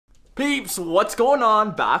Peeps, what's going on?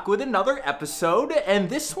 Back with another episode, and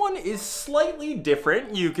this one is slightly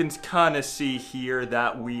different. You can kind of see here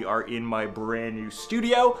that we are in my brand new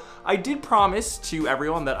studio. I did promise to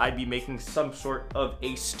everyone that I'd be making some sort of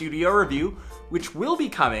a studio review, which will be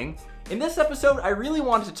coming. In this episode, I really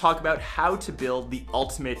wanted to talk about how to build the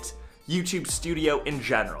ultimate YouTube studio in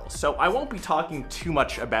general. So I won't be talking too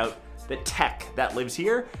much about the tech that lives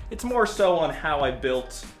here. It's more so on how I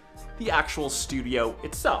built the actual studio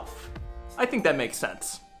itself. I think that makes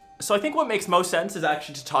sense. So I think what makes most sense is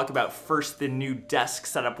actually to talk about first the new desk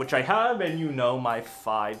setup, which I have, and you know my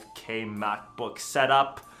 5K MacBook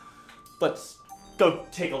setup. Let's go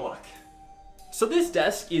take a look. So this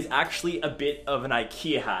desk is actually a bit of an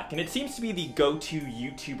IKEA hack, and it seems to be the go-to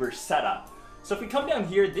YouTuber setup. So if we come down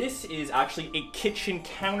here, this is actually a kitchen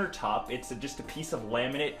countertop. It's just a piece of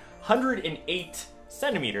laminate, 108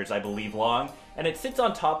 centimeters, I believe, long, and it sits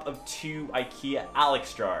on top of two IKEA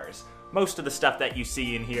Alex jars. Most of the stuff that you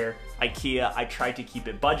see in here, IKEA, I tried to keep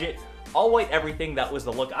it budget. All white everything, that was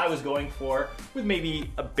the look I was going for, with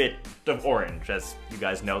maybe a bit of orange, as you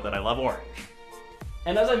guys know that I love orange.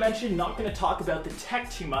 And as I mentioned, not gonna talk about the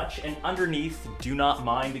tech too much, and underneath, do not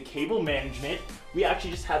mind the cable management. We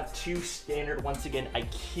actually just have two standard, once again,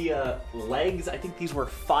 IKEA legs. I think these were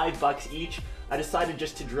 $5 each. I decided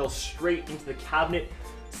just to drill straight into the cabinet.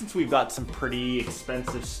 Since we've got some pretty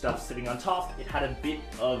expensive stuff sitting on top, it had a bit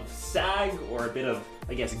of sag, or a bit of,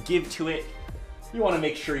 I guess, give to it. You wanna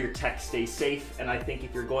make sure your tech stays safe, and I think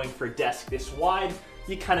if you're going for a desk this wide,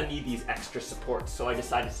 you kind of need these extra supports, so I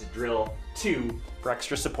decided to drill two for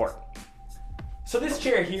extra support. So this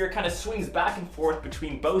chair here kind of swings back and forth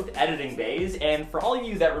between both editing bays, and for all of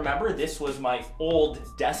you that remember, this was my old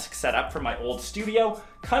desk setup from my old studio.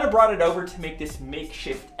 Kind of brought it over to make this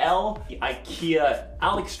makeshift L, the IKEA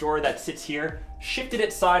Alex drawer that sits here, shifted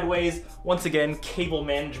it sideways. Once again, cable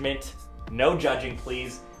management, no judging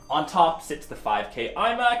please. On top sits the 5K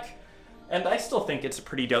iMac, and I still think it's a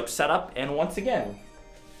pretty dope setup, and once again,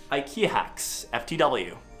 IKEA hacks,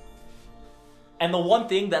 FTW. And the one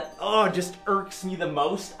thing that, just irks me the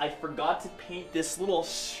most, I forgot to paint this little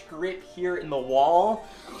script here in the wall.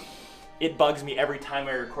 It bugs me every time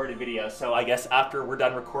I record a video, so I guess after we're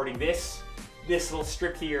done recording this little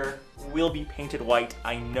strip here will be painted white.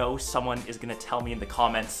 I know someone is gonna tell me in the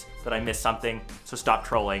comments that I missed something, so stop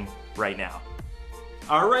trolling right now.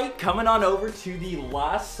 All right, coming on over to the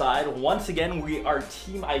last side. Once again, we are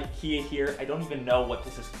Team IKEA here. I don't even know what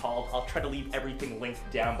this is called. I'll try to leave everything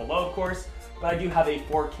linked down below, of course. But I do have a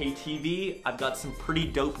 4K TV. I've got some pretty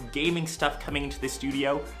dope gaming stuff coming into the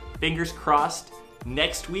studio. Fingers crossed.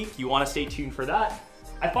 Next week, you wanna stay tuned for that.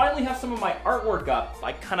 I finally have some of my artwork up.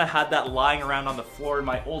 I kinda had that lying around on the floor in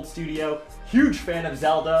my old studio. Huge fan of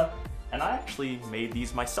Zelda. And I actually made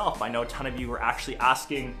these myself. I know a ton of you were actually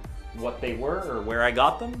asking what they were or where I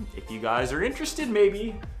got them. If you guys are interested,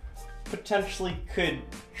 maybe potentially could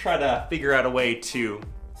try to figure out a way to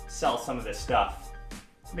sell some of this stuff.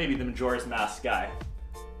 Maybe the Majora's Mask guy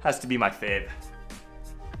has to be my fave.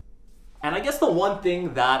 And I guess the one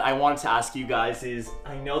thing that I wanted to ask you guys is,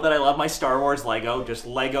 I know that I love my Star Wars Lego, just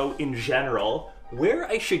Lego in general, where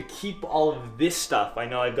I should keep all of this stuff. I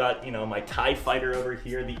know I've got, my TIE Fighter over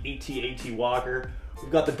here, the AT-AT Walker. We've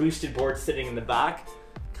got the boosted board sitting in the back.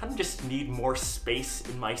 Kind of just need more space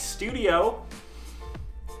in my studio.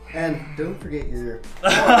 And don't forget your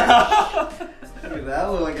Look at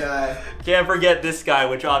that little guy. Can't forget this guy,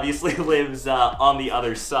 which obviously lives on the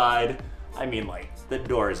other side. I mean, like, the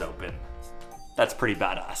door is open. That's pretty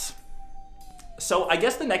badass. So I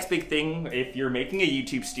guess the next big thing, if you're making a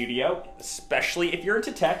YouTube studio, especially if you're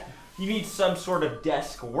into tech, you need some sort of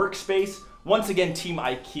desk workspace. Once again, Team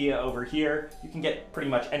IKEA over here. You can get pretty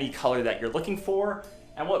much any color that you're looking for.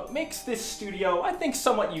 And what makes this studio, I think,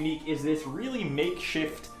 somewhat unique is this really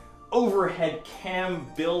makeshift overhead cam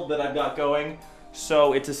build that I've got going.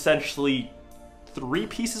 So it's essentially 3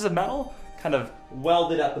 pieces of metal, kind of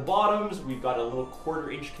welded at the bottoms. We've got a little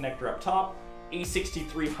 1/4-inch connector up top,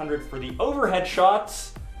 A6300 for the overhead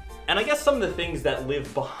shots. And I guess some of the things that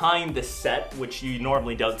live behind the set, which you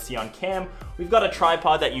normally don't see on cam, we've got a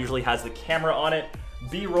tripod that usually has the camera on it,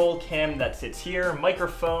 B-roll cam that sits here,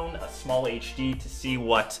 microphone, a small HD to see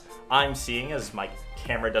what I'm seeing as my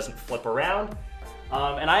camera doesn't flip around.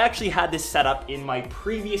 And I actually had this set up in my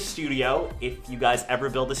previous studio. If you guys ever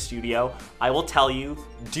build a studio, I will tell you,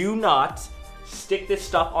 do not stick this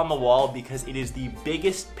stuff on the wall because it is the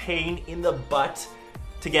biggest pain in the butt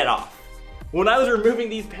to get off. When I was removing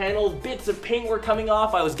these panels, bits of paint were coming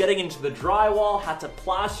off, I was getting into the drywall, had to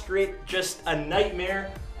plaster it, just a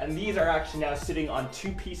nightmare. And these are actually now sitting on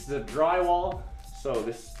 2 pieces of drywall, so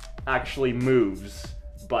this actually moves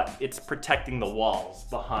but it's protecting the walls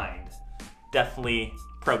behind. Definitely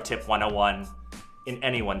pro tip 101 in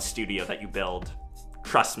anyone's studio that you build.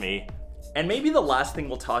 Trust me. And maybe the last thing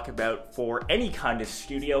we'll talk about for any kind of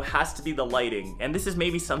studio has to be the lighting. And this is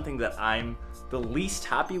maybe something that I'm the least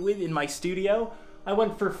happy with in my studio. I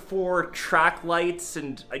went for 4 track lights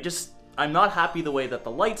and I'm not happy the way that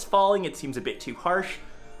the light's falling. It seems a bit too harsh.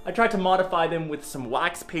 I tried to modify them with some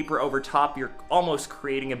wax paper over top. You're almost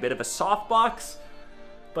creating a bit of a softbox.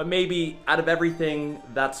 But maybe out of everything,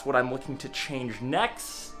 that's what I'm looking to change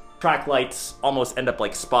next. Track lights almost end up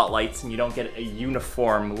like spotlights and you don't get a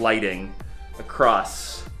uniform lighting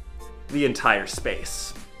across the entire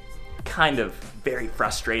space. Kind of very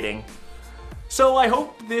frustrating. So I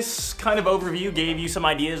hope this kind of overview gave you some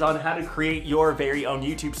ideas on how to create your very own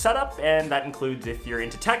YouTube setup, and that includes if you're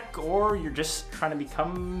into tech or you're just trying to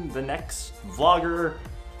become the next vlogger.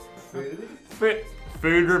 Food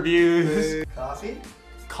reviews.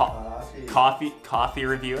 Coffee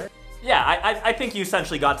reviewer. Yeah, I think you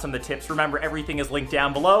essentially got some of the tips. Remember, everything is linked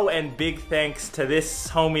down below, and big thanks to this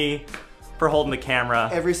homie for holding the camera.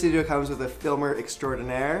 Every studio comes with a filmer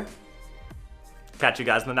extraordinaire. Catch you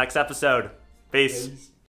guys in the next episode. Peace.